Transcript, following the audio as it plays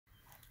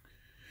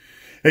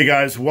Hey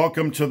guys,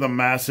 welcome to the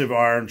Massive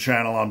Iron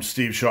channel. I'm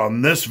Steve Shaw.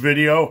 In this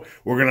video,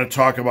 we're going to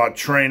talk about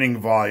training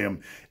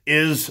volume.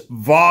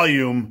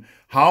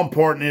 How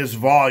important is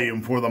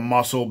volume for the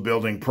muscle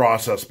building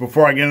process?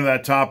 Before I get into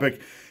that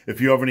topic, if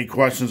you have any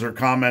questions or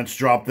comments,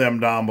 drop them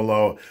down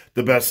below.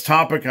 The best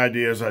topic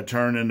ideas I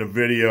turn into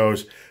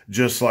videos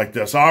just like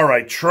this. All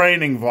right,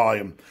 training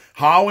volume.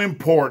 How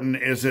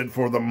important is it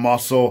for the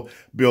muscle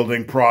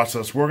building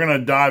process? We're going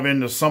to dive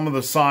into some of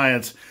the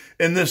science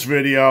in this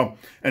video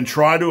and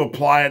try to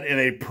apply it in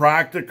a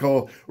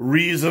practical,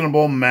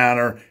 reasonable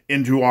manner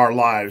into our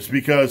lives.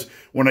 Because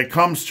when it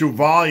comes to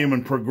volume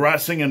and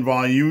progressing in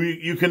volume,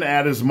 you can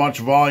add as much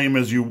volume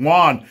as you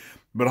want,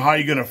 but how are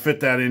you going to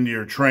fit that into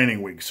your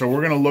training week? So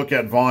we're going to look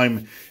at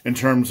volume in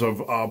terms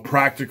of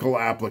practical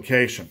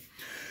application.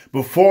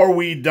 Before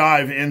we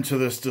dive into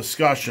this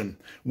discussion,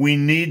 we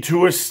need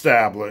to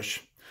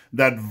establish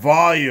that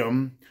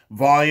volume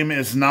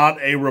is not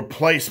a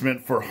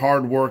replacement for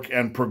hard work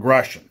and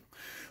progression.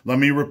 Let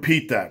me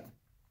repeat that.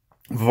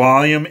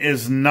 Volume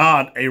is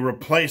not a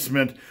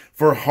replacement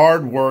for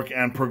hard work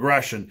and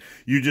progression.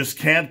 You just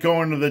can't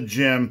go into the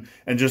gym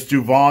and just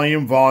do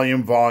volume,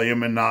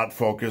 and not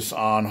focus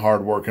on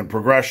hard work and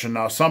progression.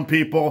 Now, some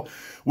people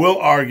will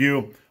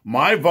argue,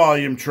 my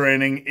volume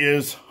training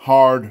is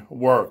hard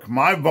work.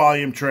 My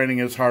volume training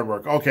is hard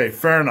work. Okay,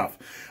 fair enough.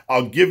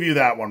 I'll give you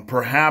that one.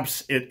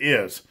 Perhaps it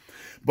is.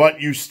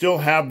 But you still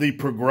have the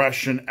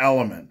progression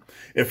element.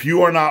 If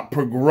you are not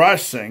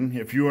progressing,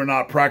 if you are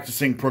not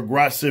practicing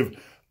progressive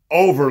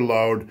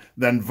overload,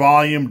 then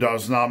volume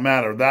does not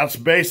matter. That's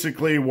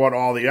basically what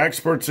all the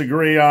experts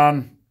agree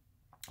on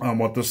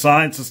what the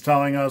science is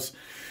telling us.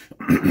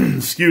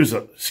 Excuse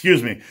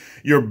me.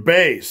 Your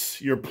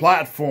base, your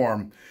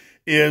platform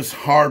is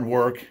hard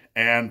work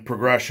and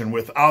progression.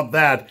 Without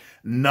that,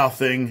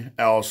 nothing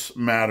else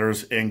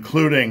matters,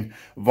 including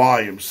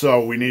volume.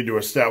 So we need to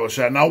establish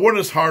that. Now, what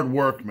does hard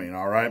work mean,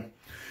 all right?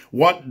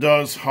 What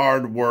does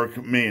hard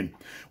work mean?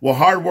 Well,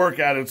 hard work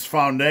at its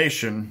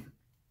foundation,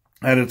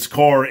 at its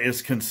core,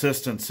 is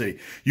consistency.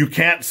 You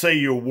can't say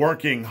you're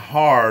working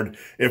hard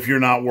if you're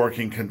not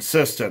working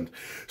consistent.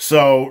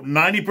 So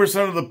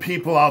 90% of the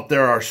people out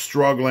there are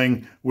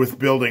struggling with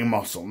building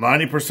muscle.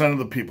 90% of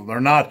the people,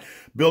 they're not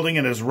building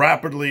it as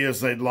rapidly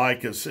as they'd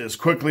like, as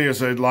quickly as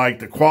they'd like,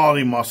 the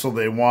quality muscle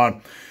they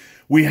want.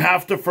 We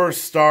have to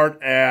first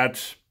start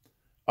at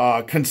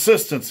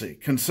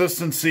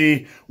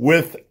consistency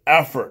with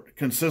effort,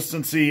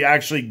 consistency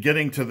actually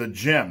getting to the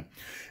gym.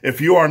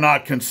 If you are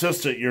not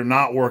consistent, you're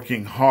not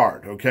working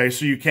hard, okay?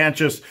 So you can't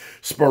just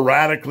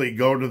sporadically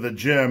go to the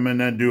gym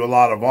and then do a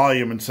lot of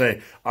volume and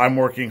say, I'm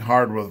working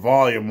hard with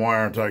volume, why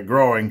aren't I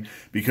growing?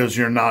 Because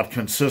you're not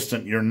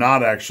consistent. You're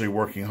not actually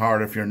working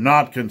hard if you're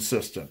not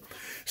consistent.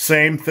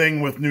 Same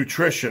thing with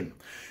nutrition.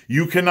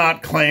 You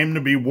cannot claim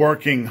to be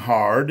working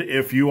hard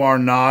if you are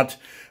not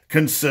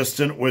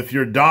consistent with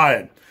your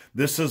diet.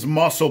 This is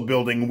muscle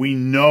building. We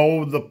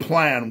know the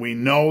plan. We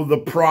know the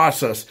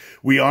process.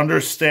 We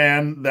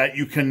understand that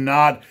you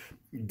cannot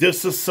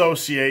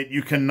disassociate.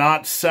 You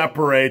cannot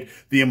separate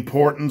the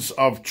importance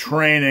of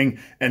training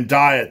and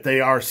diet.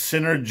 They are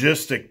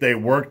synergistic. They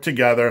work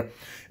together.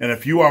 And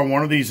if you are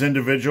one of these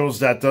individuals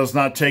that does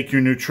not take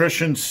your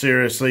nutrition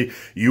seriously,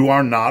 you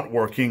are not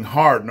working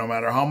hard. No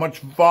matter how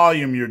much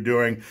volume you're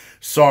doing,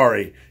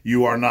 sorry,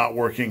 you are not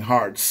working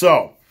hard.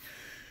 So,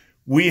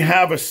 we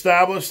have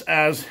established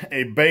as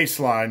a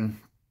baseline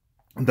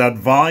that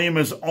volume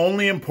is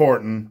only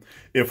important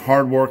if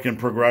hard work and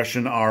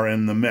progression are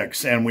in the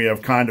mix. And we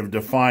have kind of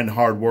defined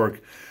hard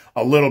work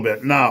a little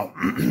bit. Now,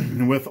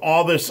 with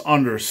all this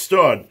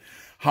understood,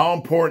 how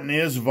important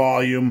is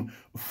volume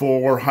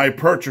for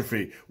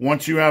hypertrophy?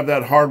 Once you have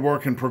that hard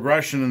work and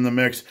progression in the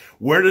mix,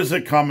 where does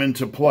it come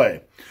into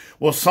play?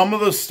 Well, some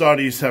of the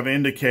studies have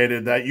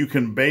indicated that you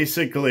can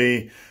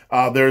basically,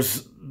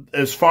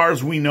 as far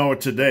as we know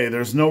it today,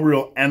 there's no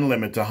real end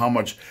limit to how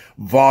much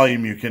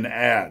volume you can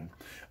add.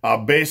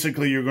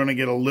 Basically, you're going to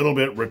get a little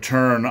bit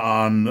return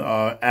on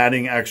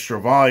adding extra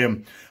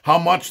volume. How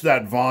much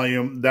that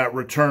volume, that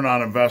return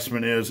on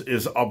investment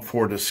is up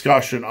for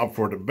discussion, up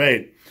for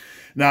debate.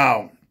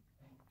 Now,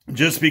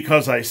 just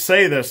because I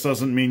say this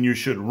doesn't mean you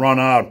should run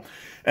out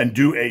and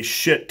do a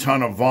shit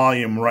ton of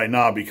volume right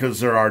now, because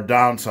there are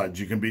downsides.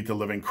 You can beat the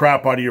living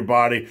crap out of your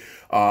body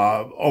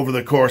over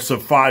the course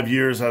of 5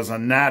 years as a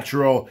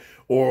natural,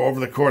 or over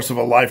the course of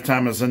a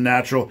lifetime as a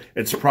natural.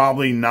 It's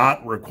probably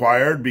not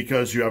required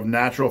because you have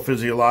natural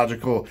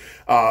physiological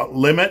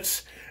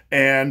limits,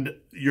 and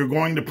you're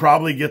going to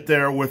probably get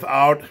there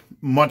without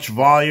much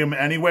volume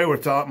anyway,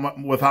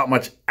 without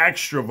much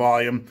extra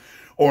volume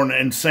or an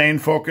insane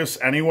focus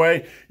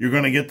anyway. You're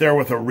going to get there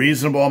with a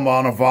reasonable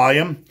amount of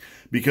volume,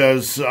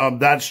 because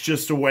that's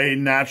just the way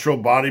natural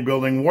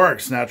bodybuilding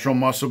works, natural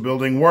muscle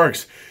building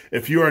works.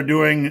 If you are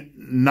doing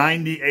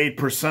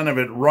 98% of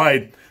it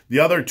right, the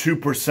other 2%,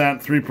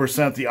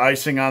 3%, the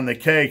icing on the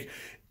cake,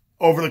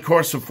 over the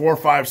course of 4,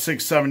 5,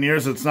 6, 7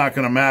 years, it's not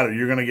going to matter.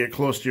 You're going to get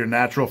close to your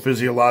natural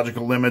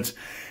physiological limits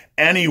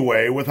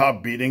anyway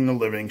without beating the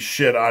living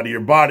shit out of your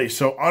body.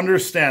 So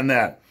understand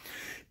that.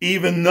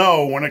 even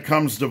though when it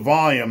comes to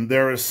volume,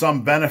 there is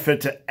some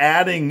benefit to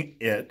adding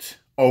it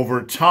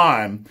over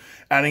time.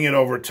 Adding it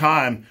over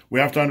time, we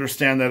have to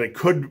understand that it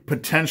could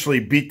potentially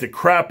beat the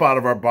crap out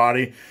of our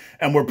body,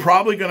 and we're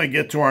probably going to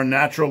get to our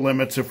natural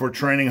limits if we're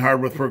training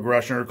hard with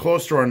progression, or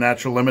close to our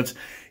natural limits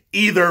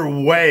either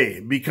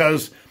way,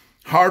 because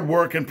hard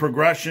work and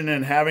progression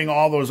and having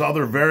all those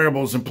other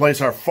variables in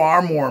place are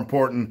far more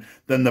important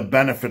than the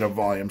benefit of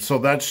volume. So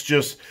that's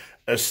just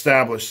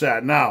establish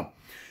that. Now,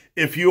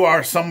 if you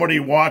are somebody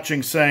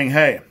watching saying,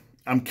 hey,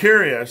 I'm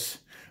curious,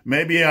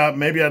 maybe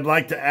I'd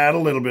like to add a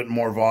little bit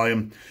more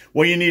volume,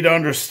 what you need to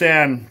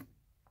understand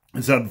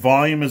is that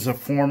volume is a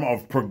form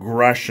of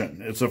progression.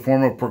 It's a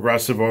form of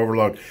progressive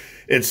overload.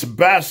 It's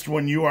best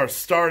when you are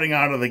starting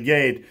out of the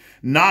gate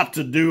not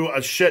to do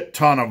a shit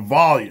ton of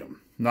volume.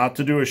 Not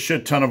to do a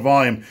shit ton of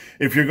volume.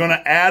 If you're going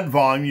to add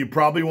volume, you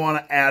probably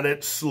want to add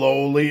it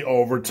slowly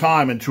over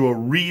time and to a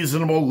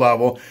reasonable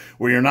level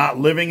where you're not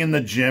living in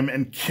the gym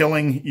and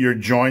killing your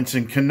joints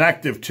and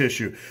connective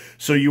tissue.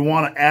 So you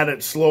want to add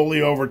it slowly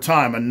over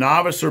time. A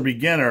novice or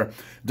beginner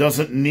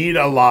doesn't need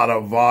a lot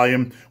of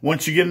volume.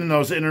 Once you get in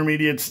those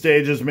intermediate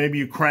stages, maybe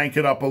you crank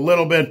it up a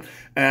little bit.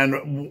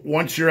 And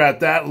once you're at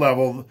that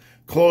level,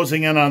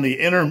 closing in on the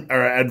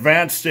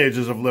advanced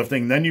stages of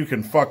lifting, then you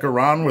can fuck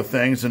around with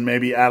things and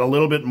maybe add a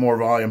little bit more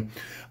volume.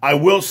 I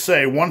will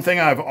say one thing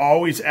I've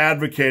always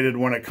advocated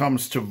when it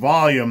comes to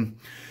volume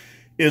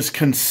is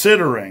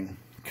considering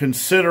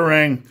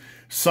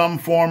some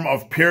form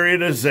of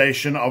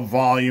periodization of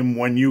volume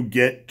when you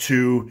get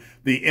to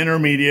the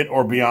intermediate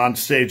or beyond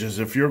stages.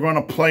 If you're going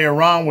to play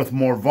around with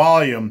more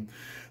volume,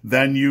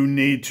 then you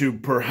need to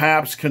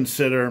perhaps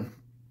consider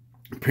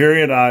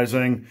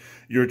periodizing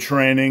your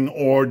training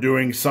or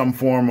doing some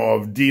form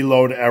of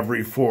deload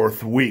every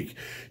 4th week.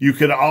 You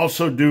could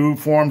also do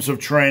forms of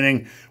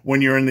training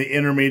when you're in the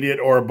intermediate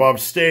or above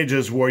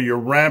stages where you're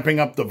ramping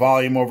up the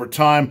volume over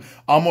time,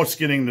 almost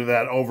getting to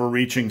that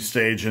overreaching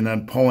stage and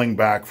then pulling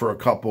back for a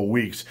couple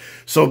weeks.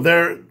 So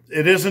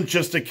it isn't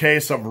just a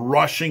case of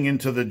rushing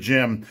into the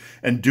gym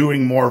and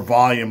doing more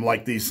volume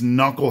like these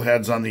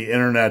knuckleheads on the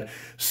internet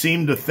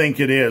seem to think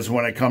it is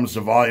when it comes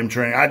to volume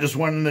training. I just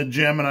went in the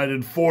gym and I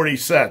did 40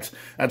 sets.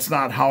 That's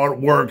not how it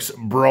works,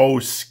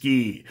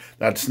 bro-ski.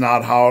 That's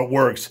not how it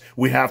works.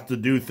 We have to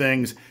do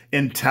things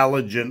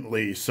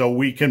intelligently so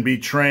we can be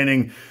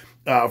training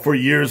for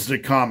years to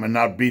come and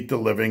not beat the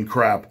living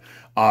crap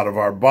out of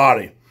our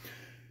body.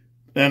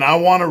 And I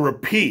want to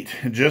repeat,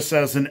 just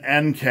as an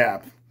end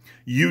cap,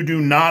 you do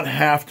not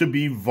have to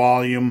be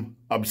volume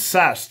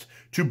obsessed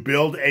to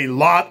build a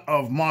lot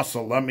of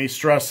muscle. Let me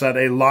stress that,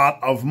 a lot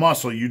of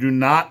muscle. You do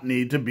not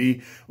need to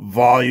be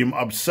volume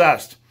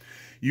obsessed.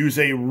 Use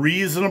a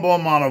reasonable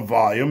amount of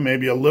volume,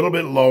 maybe a little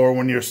bit lower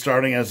when you're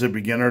starting as a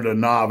beginner to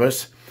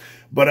novice.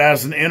 But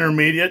as an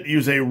intermediate,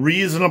 use a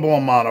reasonable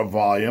amount of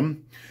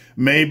volume,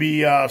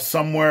 maybe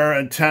somewhere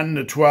in 10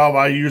 to 12.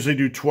 I usually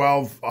do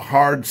 12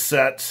 hard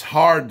sets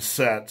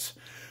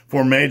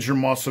for major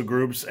muscle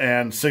groups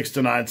and 6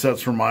 to 9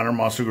 sets for minor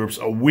muscle groups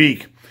a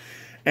week.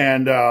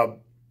 And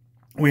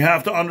we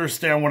have to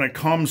understand when it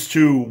comes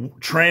to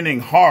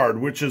training hard,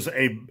 which is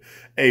a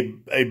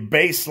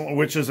base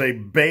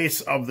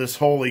of this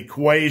whole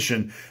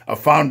equation, a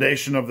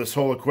foundation of this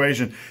whole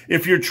equation.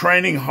 If you're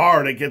training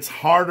hard, it gets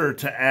harder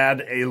to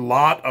add a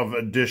lot of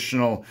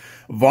additional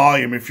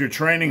volume. If you're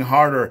training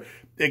harder,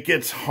 it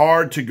gets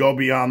hard to go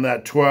beyond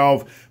that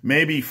 12,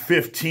 maybe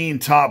 15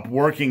 top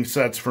working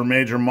sets for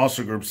major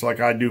muscle groups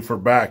like I do for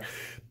back.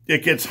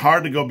 It gets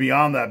hard to go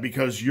beyond that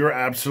because you're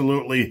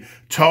absolutely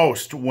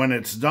toast when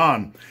it's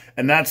done.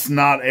 And that's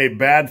not a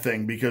bad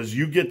thing, because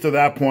you get to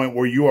that point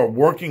where you are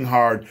working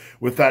hard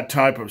with that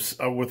type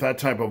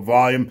of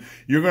volume.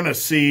 You're going to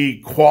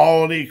see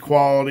quality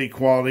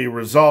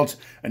results,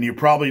 and you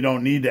probably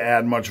don't need to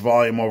add much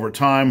volume over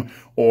time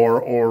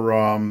or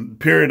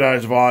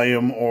periodize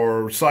volume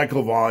or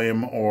cycle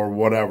volume or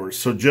whatever.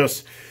 So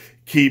just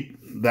keep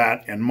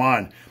that in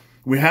mind.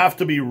 We have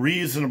to be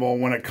reasonable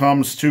when it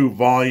comes to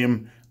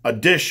volume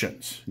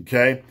additions,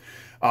 okay?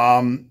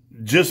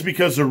 Just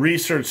because the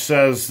research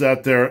says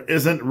that there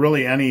isn't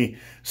really any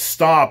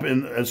stop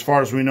in, as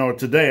far as we know it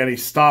today, any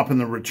stop in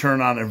the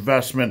return on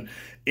investment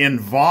in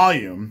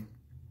volume,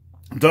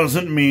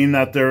 doesn't mean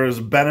that there is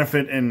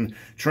benefit in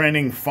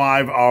training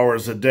 5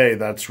 hours a day.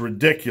 That's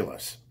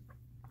ridiculous,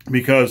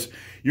 because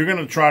you're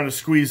going to try to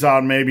squeeze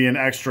out maybe an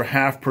extra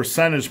 0.5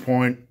 percentage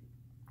point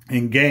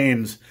in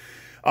gains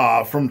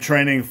from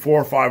training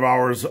 4 or 5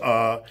 hours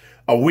a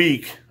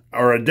week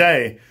or a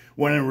day,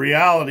 when in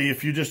reality,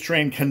 if you just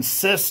train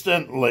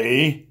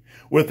consistently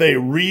with a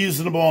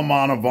reasonable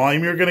amount of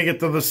volume, you're going to get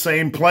to the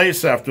same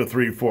place after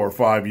 3, 4,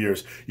 5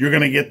 years. You're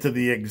going to get to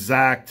the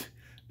exact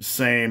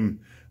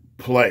same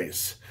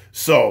place.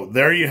 So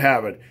there you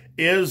have it.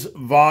 is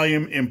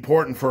volume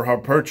important for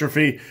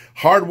hypertrophy?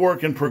 Hard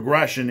work and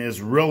progression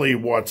is really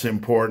what's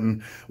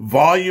important.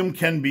 Volume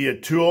can be a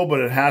tool,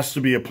 but it has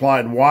to be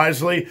applied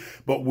wisely.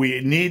 But we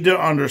need to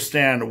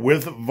understand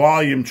with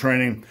volume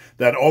training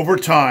that over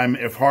time,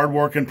 if hard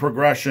work and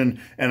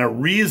progression and a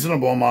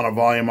reasonable amount of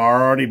volume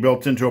are already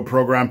built into a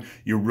program,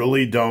 you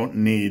really don't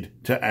need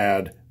to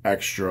add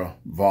extra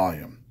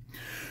volume.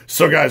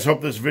 So guys,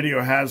 hope this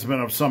video has been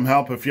of some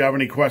help. If you have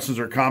any questions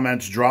or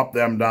comments, drop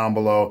them down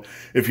below.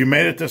 If you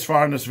made it this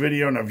far in this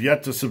video and have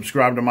yet to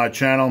subscribe to my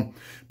channel,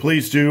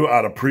 please do.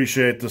 I'd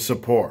appreciate the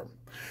support.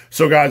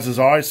 So guys, as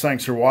always,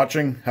 thanks for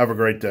watching. Have a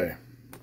great day.